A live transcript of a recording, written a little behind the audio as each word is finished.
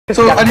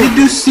So did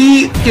you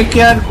see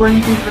KKR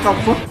going to the top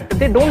 4?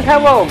 They don't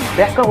have a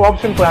backup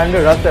option for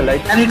Andrew Russell.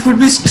 And it would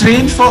be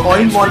strange for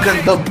Owen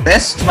Morgan, the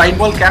best white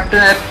ball captain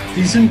at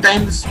recent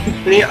times, to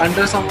play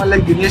under someone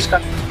like Dinesh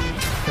Karthik.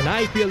 And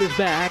IPL is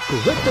back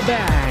with the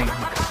bang.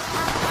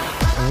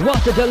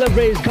 What a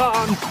delivery is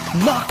gone,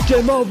 knocked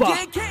him over.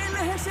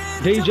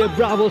 DJ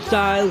Bravo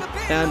style,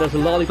 and there's a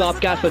lollipop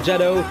catch for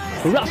Jeno.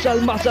 Russell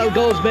Muscle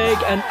goes big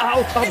and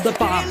out of the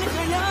park.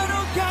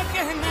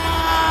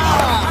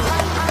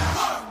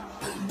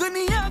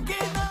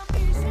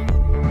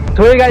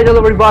 So hey guys, hello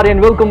everybody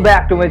and welcome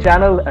back to my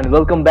channel and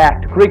welcome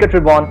back to Cricket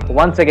Reborn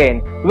once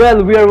again.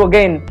 Well, we are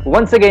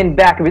once again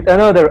back with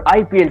another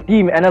IPL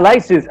team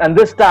analysis, and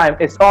this time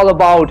it's all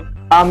about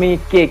Army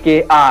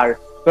KKR.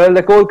 Well,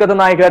 the Kolkata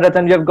Knight Riders,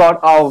 and we have got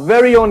our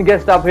very own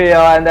guest up here,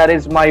 and that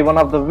is one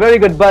of the very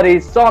good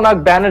buddies, SOUNAK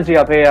BANERJEE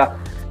up here,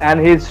 and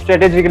he's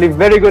strategically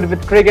very good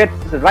with cricket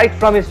right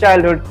from his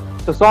childhood.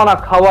 So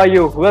SOUNAK, how are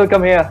you?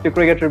 Welcome here to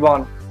Cricket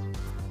Reborn.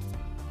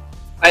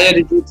 Hi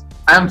Arijit,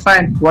 I'm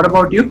fine. What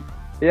about you?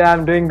 Yeah,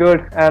 I'm doing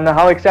good. And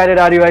how excited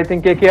are you? I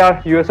think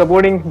KKR, you were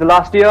supporting the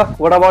last year.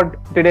 What about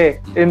today,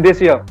 in this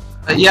year?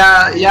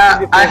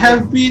 Yeah. I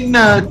have been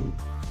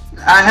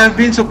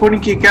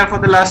supporting KKR for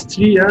the last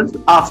 3 years.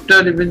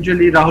 After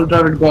eventually Rahul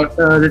Dravid got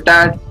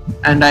retired,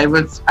 and I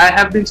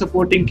have been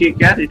supporting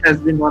KKR. It has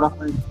been one of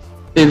my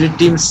favorite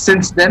teams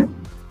since then.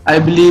 I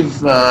believe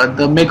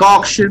the mega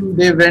auction,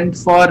 they went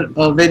for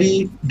a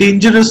very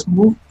dangerous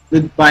move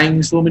with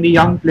buying so many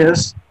young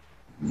players.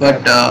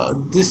 But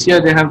this year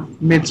they have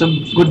made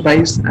some good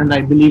buys, and I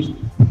believe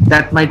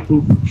that might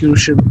prove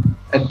crucial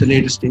at the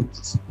later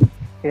stages.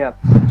 Yeah.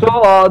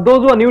 So those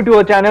who are new to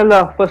our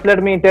channel, first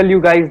let me tell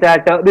you guys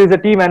that this is a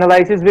team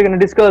analysis. We're going to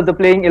discuss the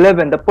playing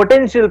 11, the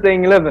potential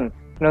playing 11,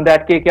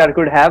 that KKR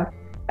could have,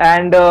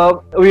 and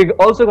we're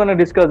also going to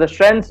discuss the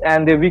strengths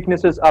and the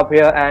weaknesses up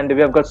here. And we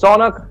have got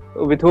SOUNAK,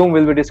 with whom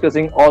we'll be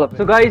discussing all of it.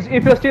 So guys,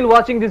 if you're still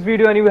watching this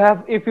video and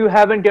if you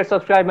haven't yet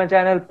subscribed my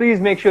channel,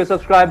 please make sure you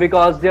subscribe,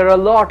 because there are a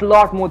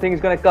lot more things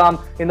going to come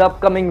in the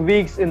upcoming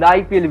weeks, in the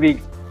IPL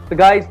weeks. So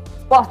guys,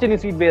 fasten your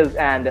seatbelts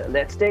and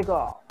let's take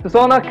off. So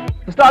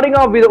SOUNAK, starting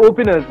off with the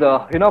openers,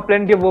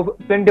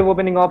 plenty of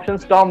opening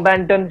options: Tom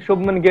Banton,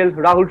 Shubman Gill,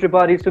 Rahul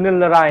Tripathi, Sunil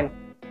Narine.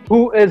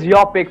 Who is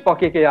your pick for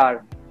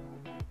KKR?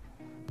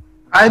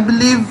 I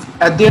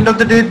believe at the end of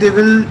the day they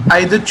will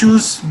either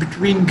choose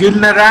between Gill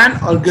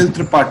Narine or Gill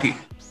Tripathi.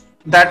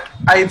 That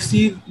I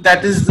see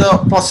that is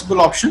the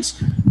possible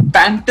options.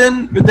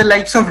 Banton with the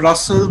likes of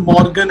Russell,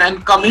 Morgan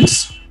and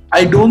Cummins,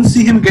 I don't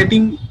see him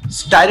getting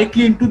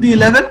directly into the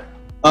 11.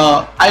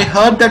 I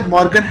heard that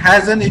Morgan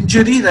has an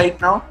injury right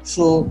now,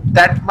 so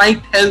that might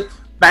help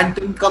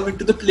Banton come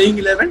into the playing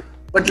 11.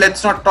 But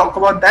let's not talk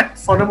about that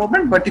for a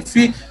moment. But if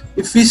we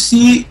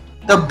see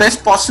the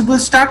best possible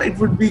start, it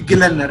would be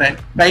Gill and Narine,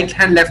 right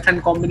hand left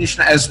hand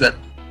combination as well.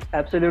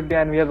 Absolutely,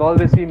 and we have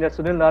always seen that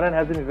Sunil Narine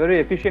has been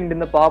very efficient in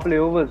the power play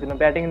overs,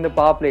 batting in the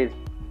power plays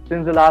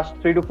since the last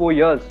 3 to 4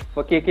 years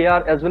for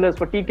KKR as well as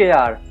for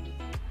TKR.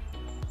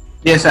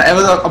 Yes, I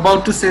was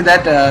about to say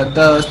that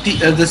the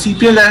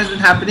CPL that has been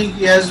happening,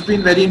 he has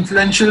been very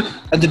influential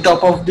at the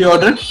top of the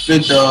order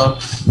with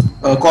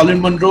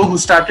Colin Munro, who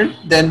started.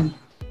 Then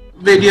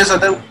various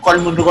other,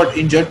 Colin Munro got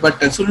injured, but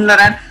Sunil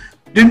Narine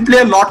didn't play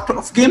a lot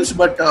of games,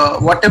 but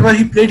whatever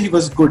he played, he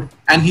was good,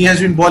 and he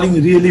has been bowling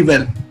really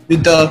well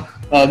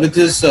with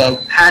his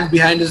hand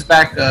behind his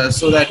back,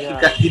 so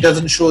that he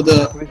doesn't show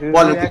the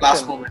ball at the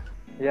last moment.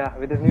 Yeah,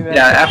 with his new action.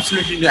 Yeah,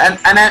 absolutely,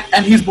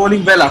 and he's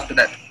bowling well after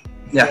that.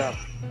 Yeah.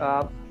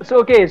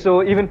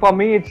 So even for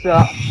me, it's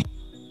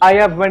I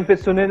have went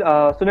with Sunil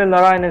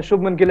Narine and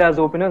Shubman Gill as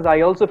openers.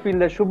 I also feel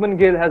that Shubman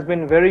Gill has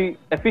been very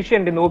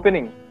efficient in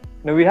opening.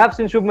 Now, we have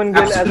seen Shubman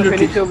Gill as a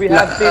finisher, we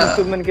have seen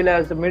Shubman Gill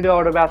as a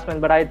mid-order batsman,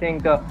 but I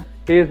think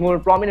he is more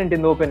prominent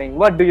in the opening.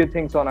 What do you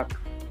think, SOUNAK?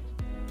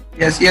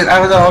 Yes, I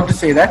was about to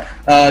say that.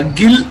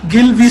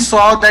 Gill, we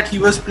saw that he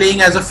was playing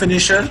as a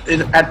finisher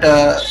at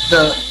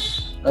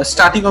the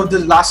starting of the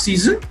last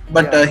season,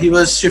 but he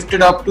was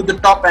shifted up to the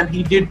top, and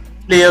he did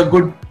play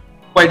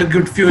quite a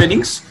good few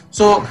innings.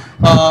 So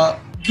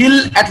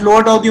Gill at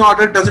lower down the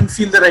order doesn't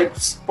feel the right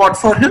spot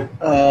for him.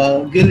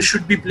 Gill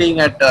should be playing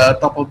at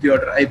top of the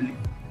order, I believe.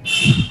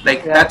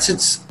 That's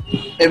its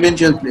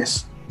eventual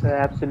place.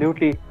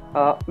 Absolutely,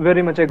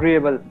 very much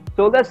agreeable.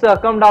 So let's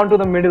come down to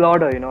the middle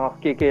order, of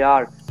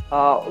KKR.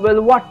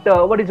 Well,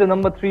 what is the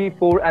number 3,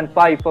 4, and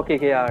 5 for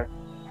KKR?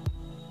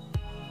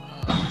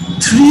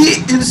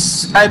 3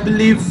 is, I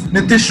believe,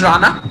 Nitish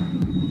Rana.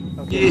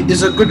 Okay. He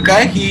is a good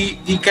guy.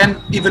 He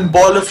can even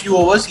bowl a few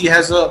overs. He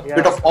has a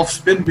bit of off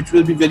spin, which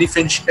will be very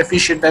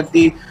efficient at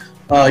the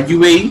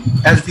UAE.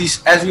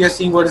 As we are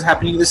seeing what is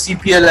happening in the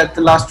CPL at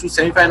the last 2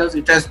 semi-finals,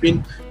 it has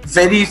been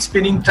very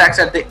spinning tracks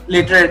at the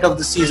later end of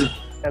the season.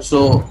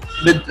 So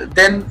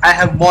then I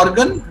have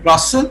Morgan,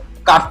 Russell,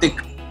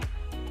 Karthik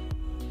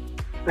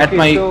at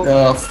my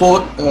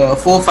 4,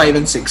 5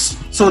 and 6.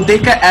 So they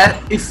can,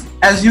 if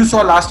as you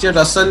saw last year,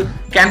 Russell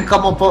can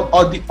come up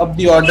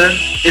the order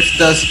if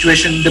the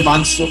situation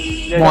demands so.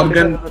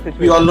 Morgan,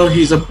 we all know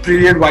he's a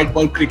brilliant white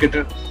ball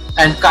cricketer.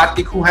 and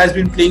Karthik, who has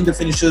been playing the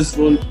finisher's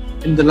role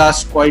in the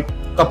last quite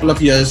couple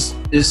of years,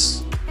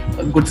 is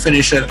a good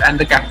finisher and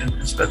the captain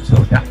as well.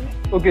 So yeah.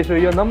 Okay, so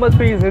your number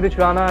 3 is NITESH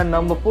Rana, and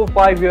number 4,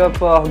 5 you have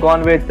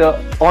gone with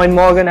Owen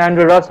Morgan,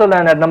 Andrew Russell,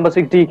 and at number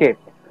 6 DK.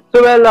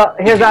 So well,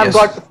 here's I've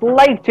got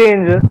slight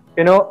changes,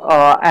 you know,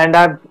 and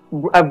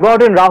I've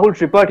brought in Rahul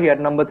Tripathi at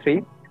number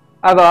 3.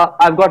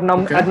 I've got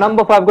at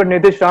number 5 I've got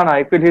NITESH Rana.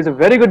 I feel he's a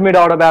very good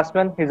mid-order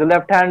batsman. He's a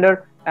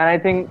left-hander, and I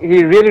think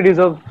he really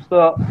deserves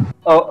a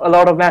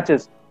lot of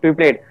matches to be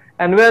played.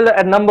 And well,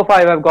 at number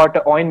 5 I've got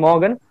Owen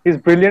Morgan. He's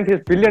brilliant.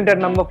 He's brilliant at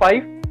number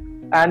 5.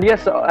 And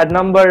yes, at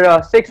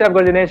number 6 I've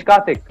got Dinesh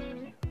Karthik.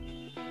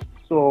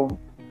 So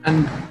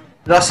and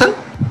Russell?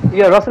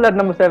 Yeah, Russell at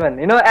number 7.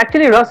 You know,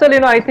 actually Russell, you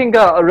know, I think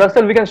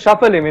Russell, we can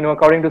shuffle him, you know,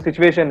 according to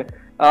situation.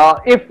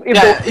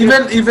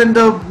 Even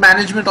the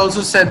management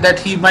also said that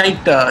he might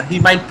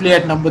play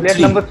at number 3. At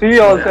number 3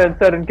 also in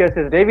certain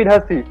cases. David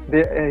Hussey,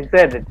 he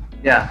said it.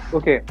 Yeah.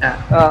 Okay.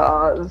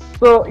 Yeah.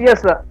 So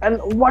yes, and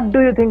what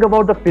do you think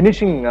about the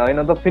finishing? You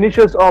know, the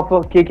finishers of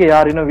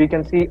KKR. You know, we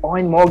can see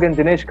Owen Morgan,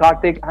 Dinesh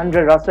Karthik,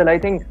 Andre Russell. I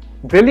think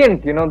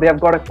brilliant. You know, they have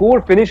got a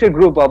core finisher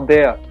group up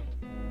there.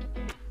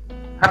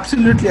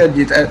 Absolutely,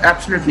 Ajit.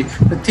 Absolutely.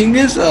 The thing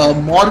is,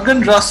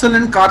 Morgan, Russell,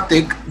 and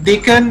Karthik, they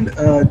can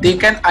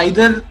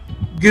either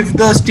give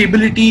the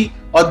stability,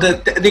 or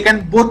they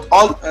can both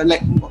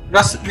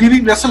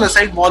leaving Russell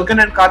aside, Morgan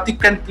and Karthik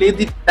can play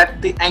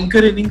the anchor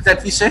innings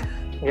that we say.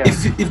 Yeah.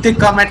 If they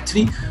come at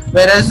 3,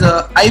 whereas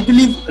I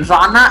believe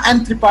Rana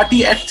and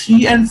Tripathi at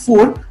 3 and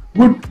 4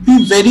 would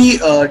be very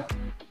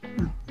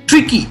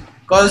tricky,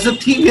 because the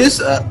thing is,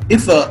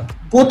 if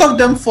both of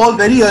them fall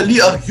very early,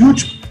 a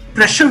huge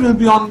pressure will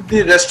be on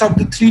the rest of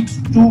the 3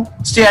 to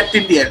stay at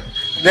the end.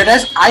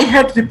 Whereas I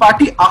had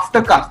Tripathi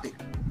after Karthik.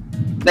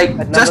 Like,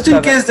 just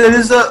in case there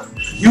is a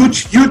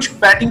huge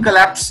batting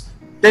collapse,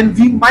 then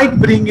we might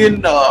bring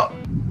in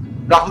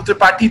Rahul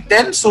Tripathi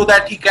then, so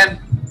that he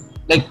can,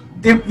 like,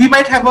 we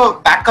might have a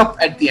backup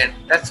at the end.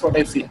 That's what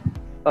I feel.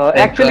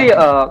 Actually,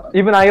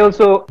 even I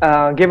also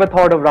gave a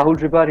thought of Rahul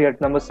Tripathi at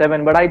number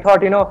 7, but I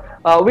thought, you know,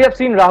 we have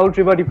seen Rahul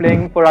Tripathi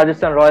playing for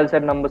Rajasthan Royals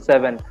at number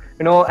 7,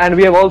 you know, and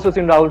we have also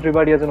seen Rahul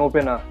Tripathi as an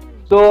opener.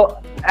 So,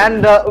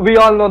 and we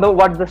all know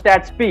what the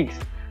stat speaks,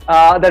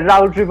 that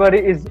Rahul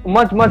Tripathi is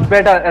much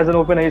better as an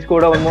opener. He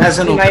scored almost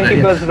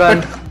 90 plus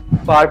runs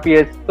for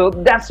RPS. So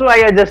that's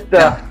why I just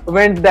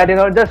went that, you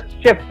know, just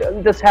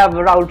have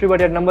Rahul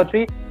Tripathi at number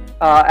 3.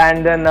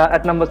 And then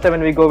at number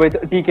 7 we go with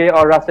DK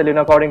or Russell, you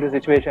know, according to the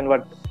situation,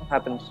 what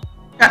happens.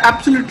 Yeah,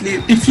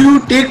 absolutely. If you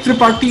take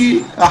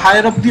Tripathi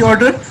higher up the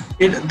order,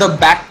 the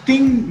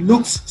batting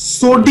looks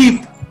so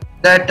deep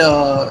that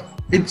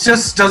it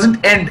just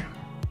doesn't end.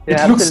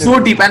 Yeah, it looks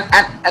so deep, and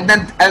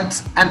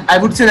I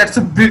would say that's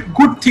a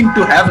good thing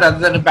to have rather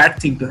than a bad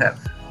thing to have.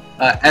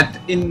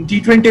 In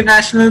T20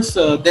 internationals,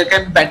 there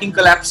can be batting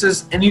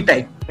collapses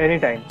anytime.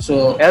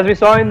 So as we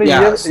saw in the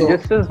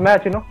yesterday's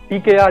match, you know,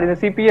 PKR in the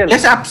CPL.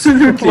 Yes,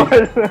 absolutely.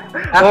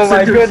 Oh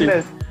my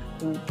goodness.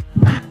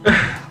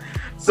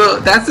 So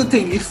that's the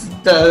thing. If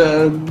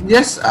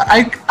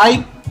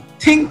I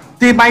think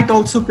they might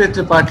also play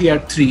Tripathi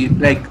at 3.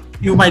 Like,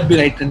 you might be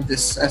right in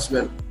this as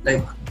well.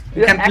 Like,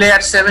 he can play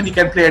at 7, he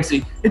can play at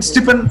 3. It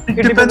depends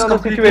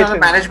completely on the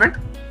management.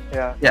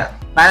 Yeah,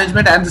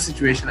 management and the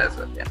situation as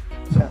well. Yeah.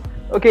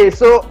 Okay,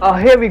 so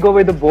here we go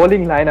with the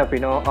bowling lineup. You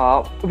know,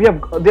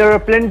 there are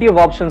plenty of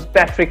options.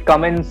 Patrick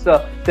Cummins,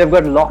 they've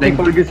got Lockie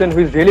Ferguson,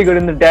 who is really good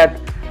in the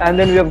depth, and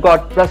then we have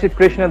got Prasidh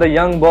Krishna, the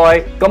young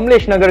boy.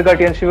 Kamlesh Nagarkar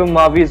and Shivam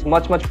Mavi is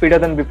much fitter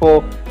than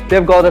before.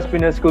 They've got the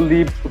spinners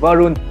Kuldeep,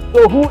 Varun.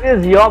 So who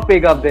is your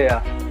pick up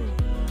there?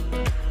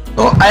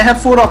 So I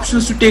have 4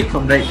 options to take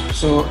from, right?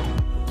 So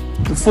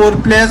the 4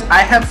 players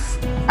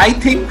I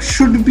think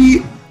should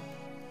be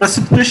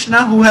Prasidh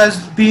Krishna, who has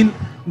been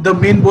the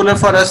main bowler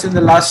for us in the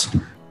last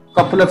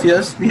couple of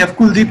years. We have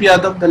Kuldeep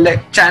Yadav, the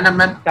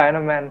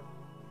Chinaman.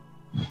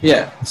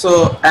 Yeah.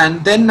 So,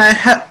 and then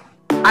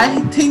I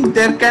think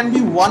there can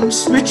be one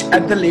switch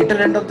at the later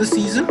end of the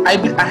season.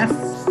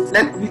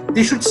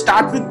 They should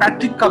start with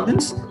Patrick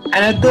Cummins, and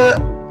at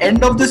the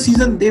end of the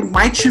season they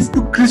might shift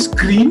to Chris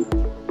Green.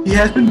 He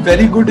has been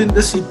very good in the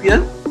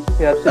CPL.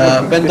 Yeah,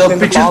 when the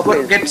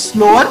pitches get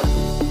slower.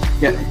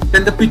 Yeah.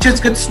 When the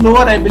pitches get slower,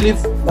 I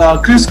believe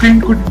Chris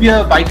Green could be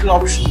a vital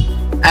option.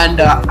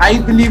 And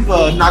I believe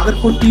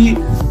Nagarkoti,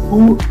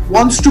 who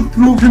wants to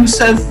prove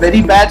himself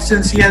very bad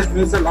since he has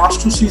missed the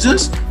last 2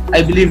 seasons,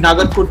 I believe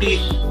Nagarkoti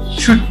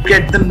should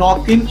get the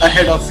knock-in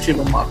ahead of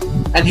Shivam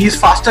Mavi. And he's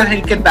faster and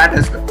he can bat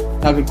as well,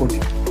 Nagarkoti.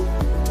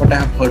 What I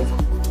have heard from.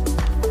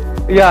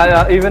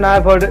 Yeah, even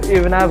I've heard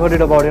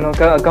it about, you know,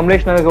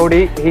 Kamlesh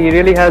Nagarkoti. He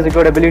really has a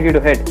good ability to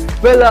hit.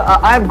 Well,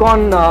 I've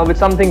gone with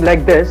something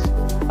like this.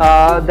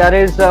 That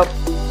is,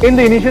 in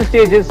the initial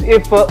stages,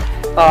 if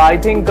I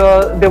think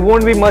there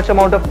won't be much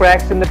amount of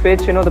cracks in the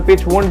pitch. You know, the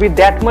pitch won't be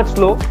that much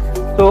slow.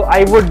 So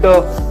I would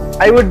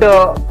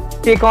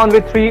take on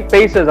with 3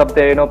 pacers up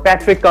there. You know,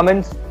 Patrick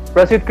Cummins,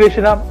 Prasidh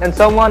Krishna, and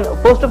someone.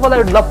 First of all, I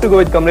would love to go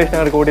with Kamlesh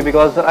Nagarkoti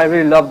because I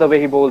really love the way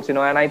he bowls. You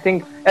know, and I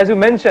think, as you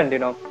mentioned, you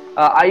know,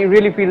 I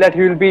really feel that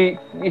he'll be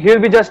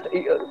just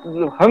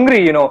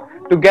hungry,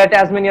 to get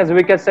as many as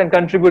wickets and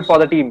contribute for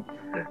the team.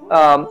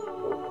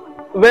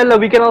 Well,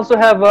 we can also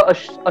have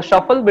a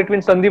shuffle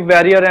between Sandeep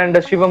Warrier and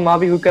Shivam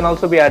Mavi, who can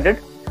also be added.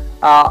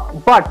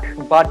 But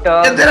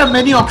there are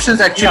many options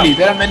actually. Yeah.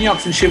 There are many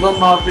options. Shivam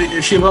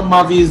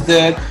Mavi is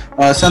there.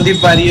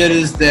 Sandeep Warrier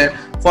is there.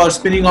 For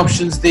spinning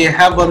options, they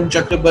have Varun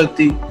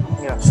Chakrabarti.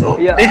 Yeah. So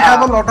they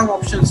have a lot of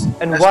options.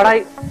 And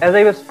as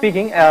I was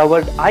speaking,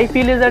 what I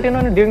feel is that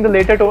during the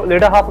later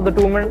half of the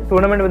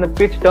tournament, when the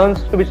pitch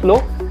turns to be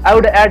slow, I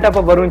would add up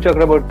a Varun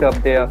Chakrabarti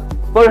up there.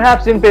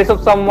 Perhaps in place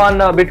of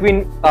someone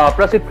between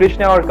Prasidh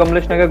Krishna or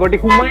Kamlesh Nagarkoti,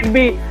 who might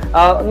be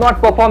not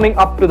performing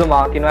up to the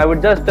mark. I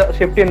would just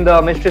shift in the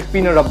mystery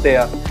spinner up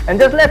there, and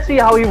just let's see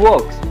how he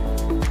works.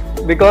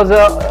 Because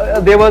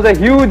there was a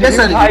huge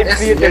hype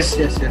created. Yes.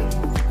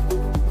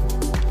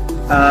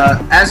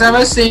 As I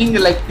was saying,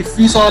 like if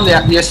we saw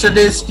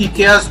yesterday's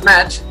TKR's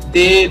match,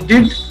 they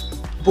did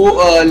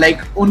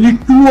only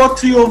 2 or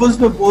 3 overs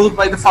were bowled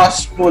by the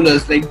fast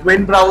bowlers. Like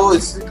Dwayne Bravo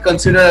is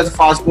considered as a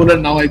fast bowler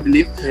now, I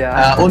believe.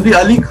 Yeah. Only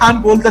Ali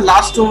Khan bowled the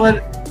last over,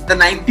 the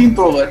 19th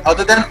over.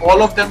 Other than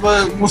all of them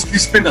were mostly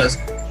spinners.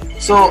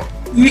 So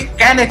we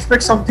can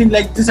expect something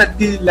like this at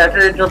the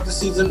latter end of the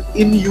season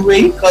in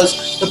UAE,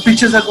 because the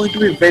pitches are going to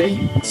be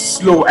very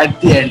slow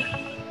at the end.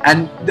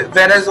 And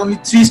whereas only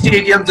 3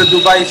 stadiums, the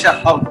Dubai,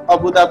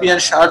 Abu Dhabi and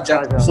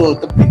Sharjah, so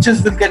the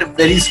pitches will get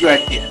very slow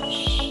at the end.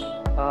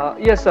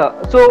 Yes, sir.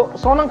 So,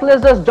 SOUNAK,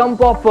 let's just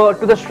jump off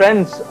to the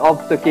strengths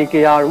of the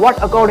KKR. What,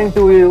 according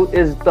to you,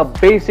 is the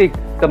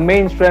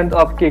main strength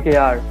of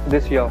KKR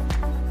this year?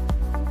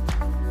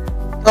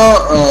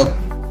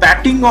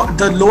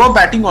 The lower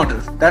batting order.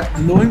 That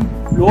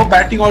lower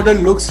batting order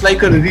looks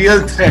like a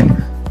real threat.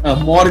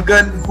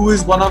 Morgan, who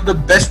is one of the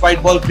best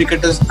white ball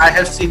cricketers I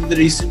have seen in the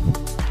recent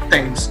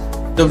times,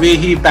 the way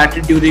he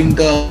batted during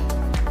the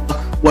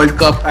World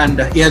Cup, and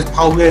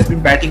how he has been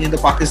batting in the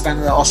Pakistan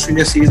and the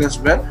Australia series as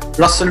well.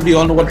 Russell, we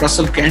all know what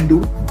Russell can do.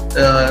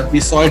 We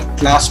saw it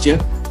last year.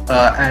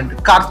 And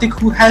Karthik,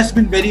 who has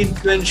been very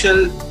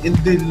influential in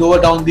the lower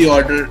down the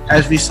order,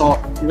 as we saw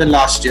even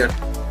last year.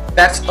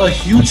 That's a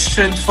huge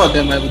strength for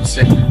them, I would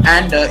say.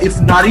 And if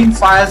Nareen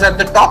fires at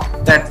the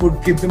top, that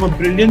would give them a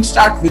brilliant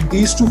start. With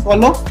these two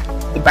follow,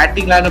 the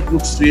batting lineup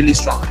looks really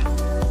strong.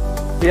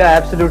 Yeah,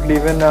 absolutely.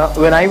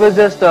 When I was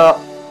just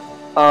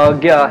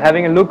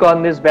having a look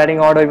on this batting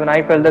order, even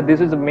I felt that this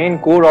is the main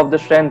core of the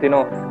strength.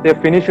 Their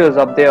finishers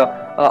up there: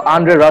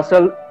 Andre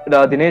Russell,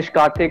 Dinesh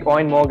Karthik,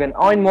 Eoin Morgan.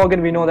 Eoin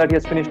Morgan, we know that he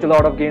has finished a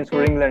lot of games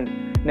for England,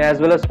 as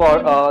well as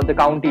for the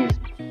counties.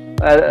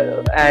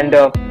 And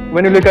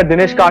when you look at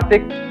Dinesh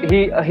Karthik,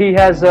 he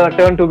has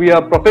turned to be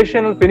a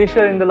professional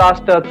finisher in the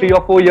last 3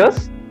 or 4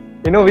 years.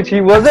 Which he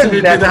wasn't.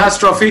 The Haas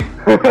Trophy.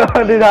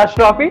 The Haas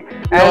Trophy.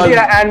 And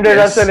Andre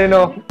Russell,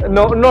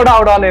 no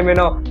doubt on him,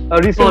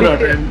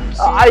 recently,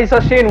 I saw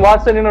Shane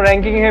Watson,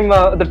 ranking him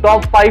the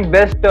top 5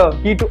 best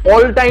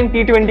all-time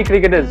T20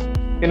 cricketers.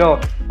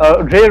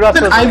 Ray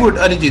Russell.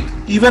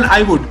 Even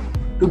I would,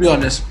 to be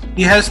honest.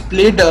 He has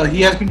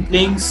been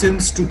playing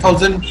since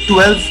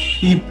 2012.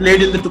 He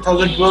played in the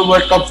 2012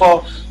 World Cup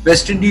for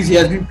West Indies. He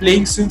has been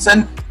playing since,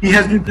 and he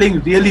has been playing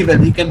really well.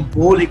 He can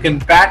bowl, he can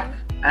bat.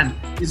 And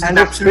he's an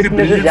absolutely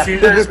brilliant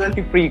fielder as well.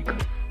 Freak.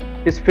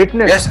 His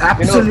fitness. Yes,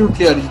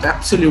 absolutely, Arijit,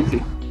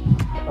 absolutely.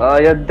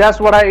 Yeah, that's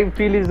what I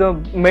feel is the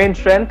main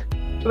strength.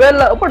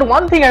 Well, but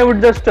one thing I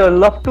would just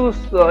love to,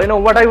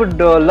 what I would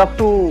love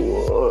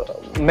to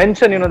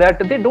mention, that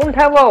they don't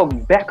have a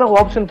backup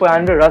option for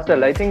Andre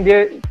Russell. I think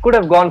they could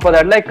have gone for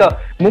that. Like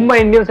Mumbai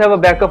Indians have a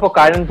backup for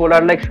Kyron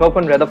Pollard, like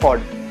Chopin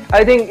Rutherford.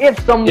 I think if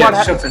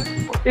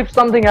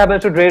something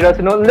happens to Ray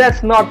Russell,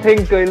 let's not say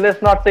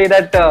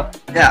that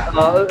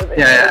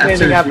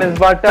anything happens.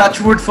 But touch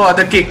wood for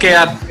the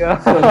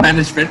KKR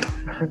management.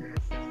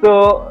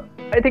 So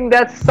I think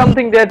that's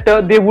something that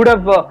they would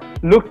have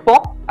looked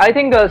for. I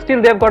think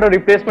still they've got a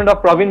replacement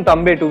of Praveen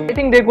Tambe too. I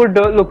think they could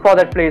look for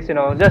that place,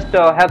 just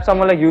have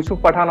someone like Yusuf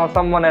Pathan or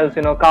someone else,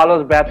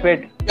 Carlos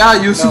Brathwaite. Yeah,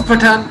 Yusuf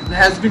Pathan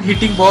has been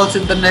hitting balls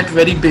in the net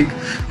very big.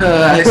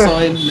 I saw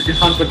in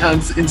Irfan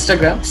Pathan's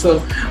Instagram.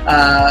 So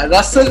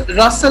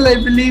Russell, I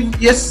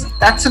believe, yes,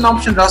 that's an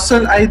option.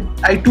 Russell, I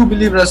too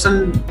believe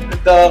Russell,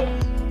 the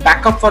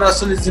backup for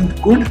Russell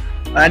isn't good.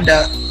 And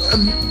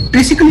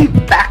basically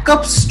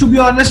backups, to be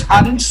honest,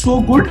 aren't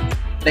so good.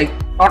 Like,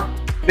 not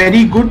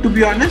very good, to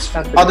be honest.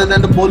 Other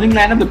than the bowling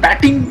lineup, the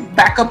batting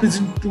backup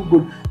isn't too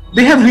good.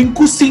 They have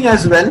Rinku Singh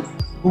as well,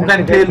 who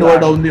can play lower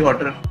down the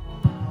order,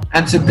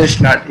 and Siddesh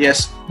Lad.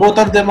 Yes, both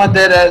of them are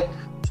there.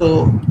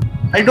 So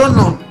I don't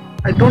know.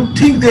 I don't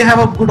think they have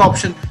a good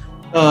option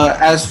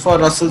as for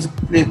Russell's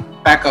play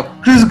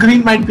backup. Chris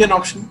Green might be an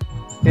option.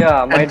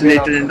 Yeah, at the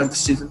later end of the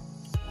season.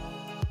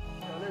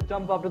 Let's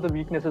jump up to the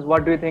weaknesses.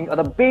 What do you think are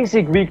the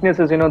basic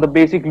weaknesses? The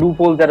basic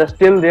loopholes that are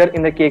still there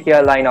in the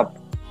KKR lineup.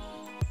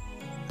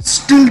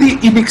 Still the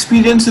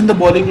inexperience in the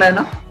bowling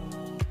lineup.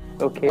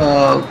 Okay.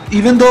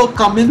 Even though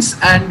Cummins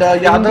and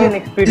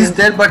Yadav is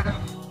there, but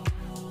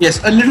yes,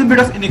 a little bit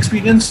of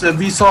inexperience.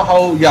 We saw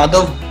how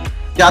Yadav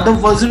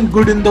Yadav wasn't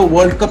good in the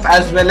World Cup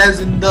as well as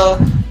in the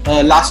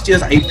last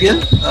year's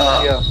IPL.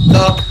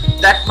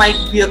 That might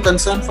be a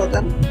concern for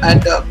them.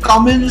 And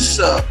Cummins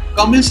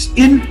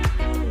in,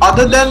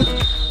 other than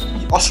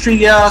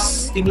Australia,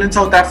 England,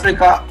 South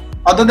Africa,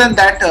 other than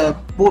that,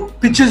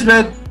 pitches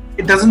where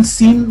it doesn't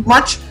seem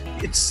much,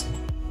 it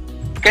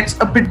gets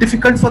a bit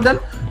difficult for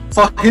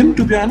him,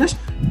 to be honest.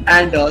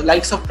 And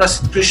likes of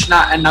Prasidh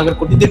Krishna and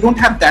Nagarkoti, they don't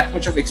have that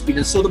much of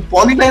experience. So the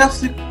bowling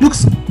lineup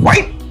looks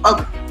quite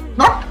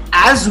not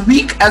as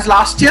weak as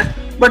last year,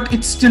 but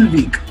it's still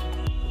weak.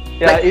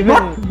 Yeah, like,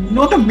 even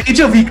not a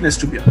major weakness,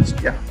 to be honest.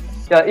 Yeah.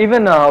 Yeah,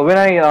 even when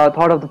I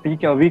thought of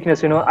the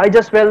weakness, I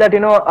just felt that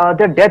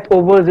their death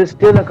overs is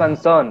still a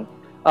concern.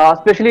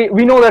 Especially,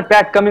 we know that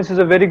Pat Cummins is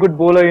a very good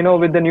bowler,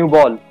 with the new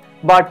ball.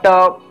 But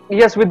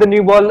yes, with the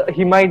new ball,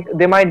 they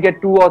might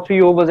get 2 or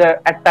 3 overs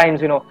at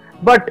times,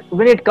 But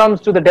when it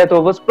comes to the death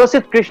overs,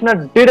 Prasidh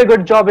Krishna did a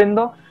good job in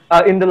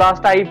the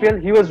last IPL.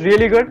 He was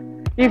really good.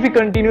 If he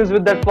continues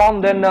with that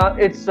form, then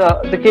it's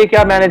the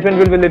KKR management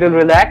will be a little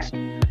relaxed.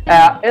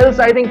 Else,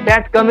 I think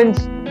Pat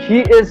Cummins,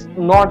 he is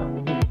not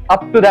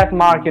up to that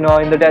mark, in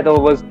the death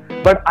overs.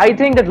 But I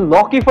think that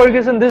Lockie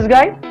Ferguson, this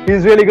guy,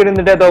 he's really good in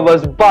the death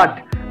overs.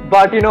 But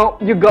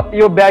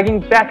you're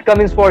bagging Pat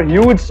Cummins for a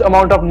huge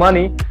amount of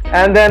money,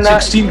 and then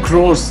 16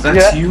 crores.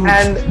 That's huge.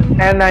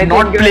 And I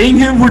not think playing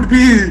him would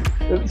be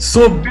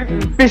so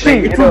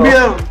fishy. Like, it would be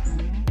a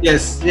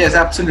yes,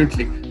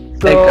 absolutely.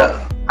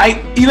 So,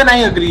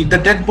 I agree. The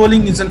death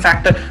bowling is a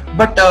factor,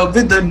 but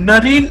with the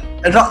Nareen,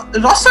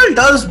 Russell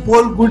does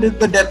bowl good in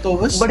the death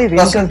overs. But he's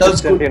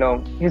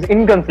inconsistent. He's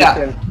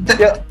inconsistent.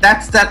 Yeah,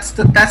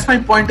 that's my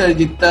point,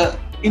 Arjit. The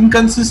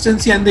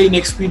inconsistency and the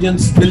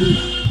inexperience will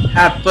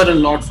hamper a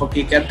lot for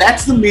KKR.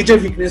 That's the major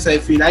weakness I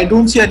feel. I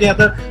don't see any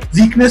other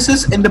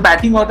weaknesses in the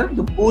batting order.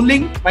 The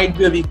bowling might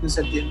be a weakness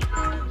at the end.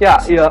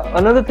 Yeah.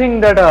 Another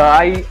thing that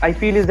I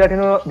feel is that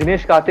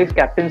Dinesh Karthik's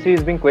captaincy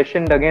is being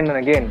questioned again and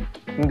again.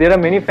 There are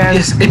many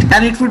fans. Yes,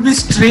 and it would be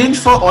strange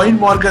for Owen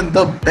Morgan,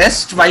 the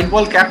best white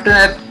ball captain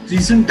at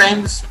recent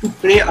times, to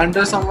play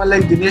under someone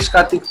like Dinesh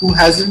Karthik, who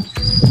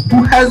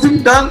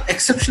hasn't done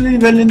exceptionally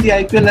well in the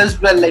IPL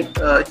as well. Like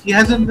he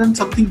hasn't done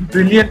something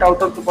brilliant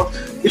out of the box.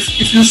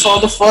 If you saw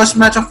the first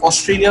match of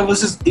Australia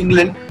versus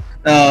England,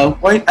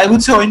 I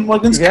would say Owen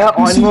Morgan's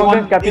captaincy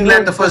won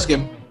England the first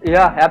game.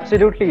 Yeah,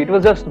 absolutely. It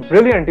was just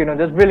brilliant,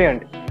 just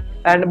brilliant.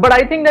 But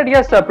I think that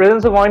yes, the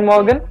presence of Owen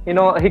Morgan,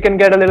 he can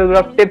get a little bit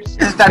of tips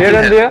here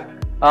and there,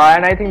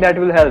 and I think that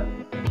will help.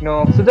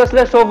 So just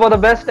let's hope for the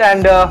best,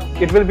 and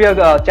it will be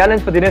a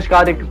challenge for Dinesh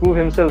Karthik to prove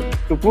himself,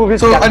 to prove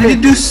his. So,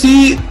 did you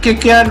see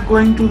KKR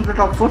going to the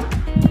top 4?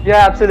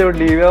 Yeah,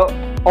 absolutely. Well,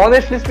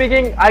 honestly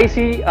speaking, I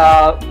see.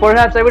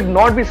 Perhaps I would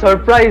not be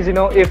surprised,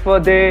 if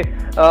they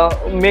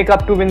make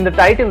up to win the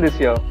title this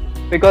year,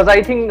 because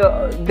I think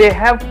they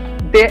have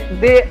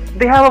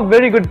a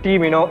very good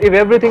team. If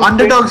everything's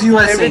underdogs,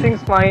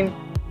 everything's fine.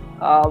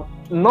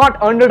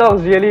 Not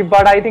underdogs really,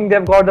 but I think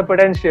they've got the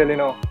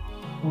potential.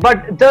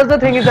 But just the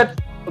thing is that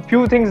a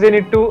few things they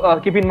need to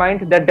keep in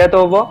mind. That death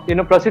over,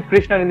 Prasidh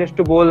Krishna needs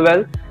to bowl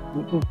well.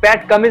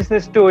 Pat Cummins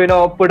needs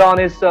to, put on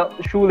his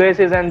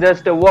shoelaces and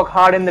just work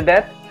hard in the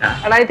death.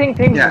 Yeah. And I think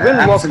things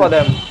will work for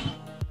them.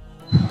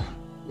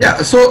 Yeah.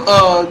 So,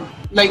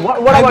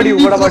 what about you?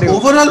 What about you?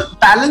 Overall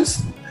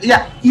balance.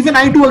 Yeah, even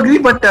I do agree.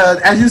 But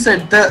as you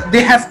said,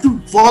 they have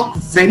to work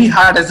very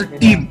hard as a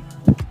team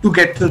to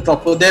get to the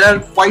top 4. There are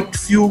quite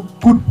few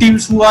good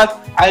teams who are,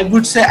 I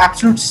would say,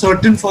 absolute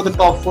certain for the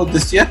top 4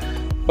 this year.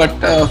 But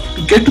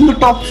to get to the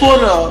top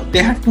 4,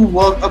 they have to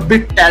work a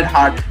bit tad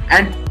hard.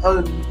 And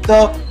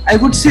I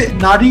would say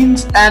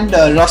Nareen's and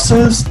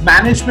Russell's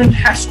management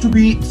has to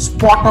be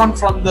spot on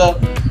from the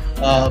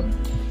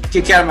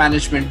KKR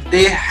management.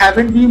 They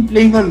haven't been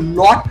playing a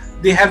lot.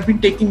 They have been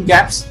taking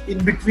gaps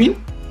in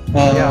between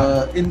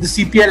in the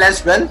CPL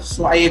as well.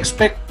 So I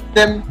expect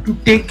them to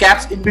take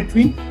gaps in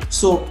between.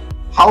 So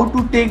how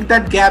to take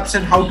that gaps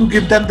and how to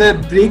give them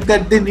the break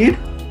that they need,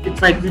 it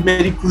might be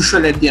very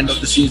crucial at the end of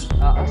the season.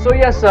 So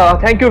yes,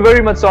 thank you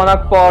very much,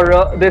 SOUNAK,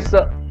 for this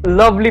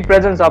lovely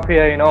presence up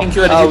here. Thank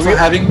you, Arjit, for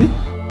having me.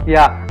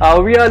 Yeah,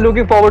 we are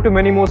looking forward to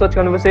many more such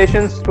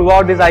conversations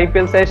throughout this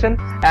IPL session.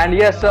 And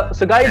yes,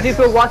 so guys, if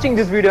you're watching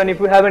this video and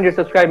if you haven't yet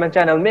subscribed my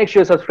channel, make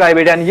sure you subscribe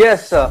it. And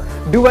yes,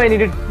 do I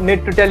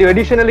need to tell you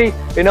additionally,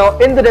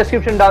 in the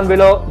description down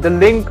below, the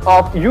link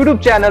of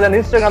YouTube channel and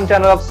Instagram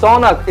channel of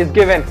SOUNAK is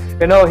given.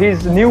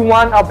 He's new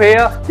one up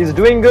here. He's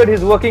doing good.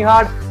 He's working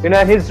hard.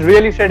 He's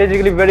really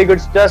strategically very good.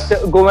 Just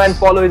go and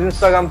follow his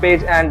Instagram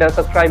page and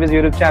subscribe his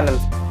YouTube channel.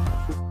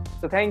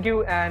 So thank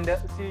you and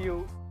see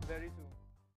you.